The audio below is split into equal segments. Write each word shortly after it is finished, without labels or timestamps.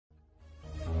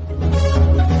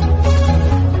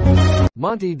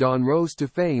Monty Don rose to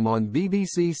fame on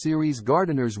BBC series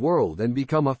Gardener's World and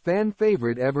become a fan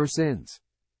favorite ever since.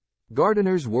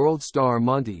 Gardener's World star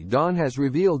Monty Don has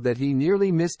revealed that he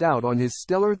nearly missed out on his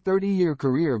stellar 30-year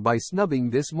career by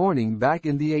snubbing This Morning back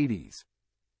in the 80s.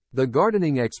 The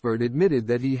gardening expert admitted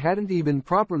that he hadn't even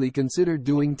properly considered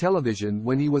doing television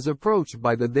when he was approached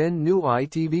by the then-new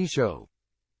ITV show.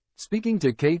 Speaking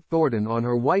to Kate Thornton on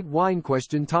her White Wine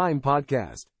Question Time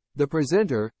podcast, the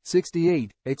presenter,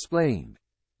 68, explained.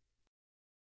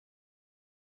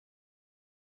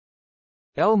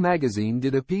 Elle magazine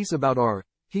did a piece about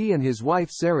he and his wife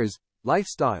Sarah's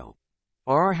lifestyle.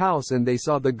 Our house, and they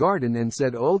saw the garden and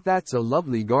said, "Oh, that's a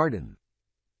lovely garden.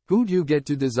 Who'd you get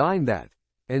to design that?"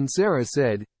 And Sarah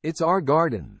said, "It's our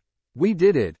garden. We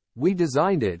did it, we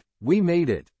designed it, we made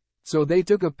it." So they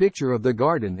took a picture of the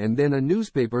garden, and then a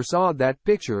newspaper saw that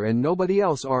picture and nobody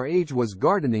else our age was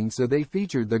gardening, so they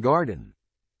featured the garden.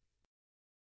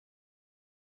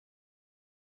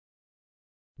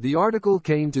 The article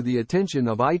came to the attention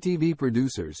of ITV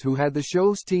producers, who had the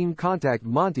show's team contact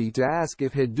Monty to ask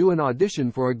if he'd do an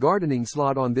audition for a gardening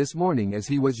slot on This Morning, as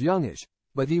he was youngish,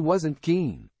 but he wasn't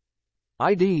keen.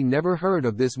 "I'd never heard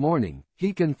of This Morning,"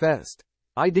 he confessed.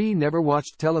 "I'd never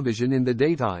watched television in the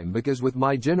daytime because with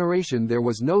my generation there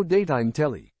was no daytime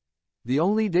telly. The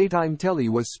only daytime telly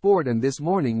was sport, and This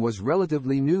Morning was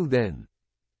relatively new then."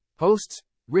 Hosts,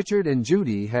 Richard and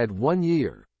Judy, had 1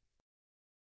 year.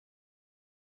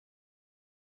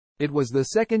 It was the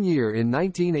second year in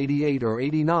 1988 or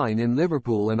 89 in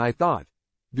Liverpool, and I thought,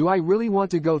 do I really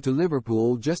want to go to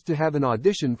Liverpool just to have an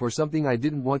audition for something I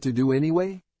didn't want to do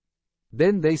anyway?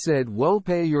 Then they said, "Well,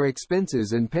 pay your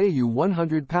expenses and pay you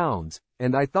 £100,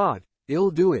 and I thought,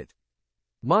 I'll do it.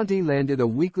 Monty landed a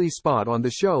weekly spot on the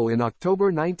show in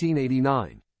October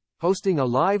 1989, hosting a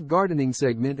live gardening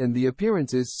segment, and the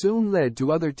appearances soon led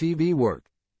to other TV work,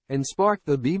 and sparked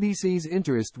the BBC's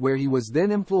interest, where he was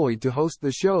then employed to host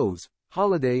the shows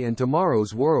Holiday and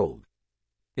Tomorrow's World.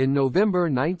 In November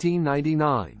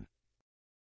 1999,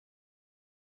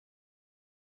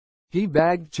 he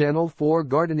bagged Channel 4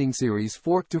 gardening series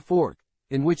Fork to Fork,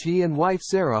 in which he and wife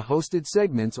Sarah hosted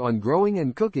segments on growing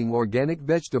and cooking organic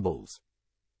vegetables.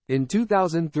 In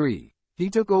 2003, he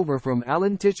took over from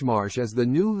Alan Titchmarsh as the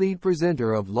new lead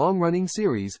presenter of long-running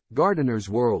series Gardener's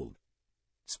World.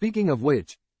 Speaking of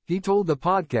which, he told the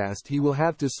podcast he will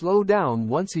have to slow down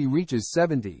once he reaches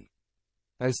 70.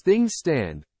 "As things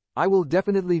stand, I will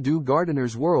definitely do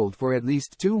Gardener's World for at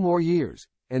least 2 more years,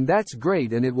 and that's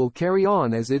great, and it will carry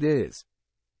on as it is.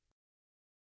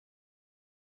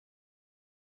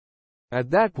 At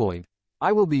that point,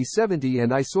 I will be 70,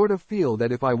 and I sort of feel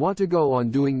that if I want to go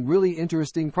on doing really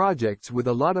interesting projects with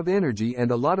a lot of energy and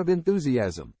a lot of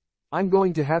enthusiasm, I'm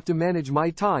going to have to manage my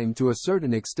time to a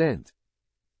certain extent.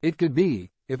 It could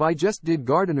be, if I just did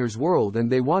Gardener's World and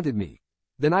they wanted me,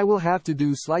 then I will have to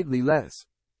do slightly less."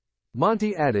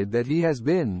 Monty added that he has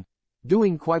been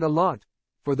doing quite a lot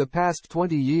for the past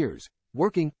 20 years,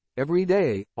 working every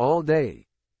day, all day.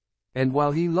 And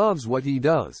while he loves what he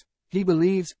does, he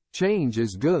believes change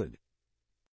is good.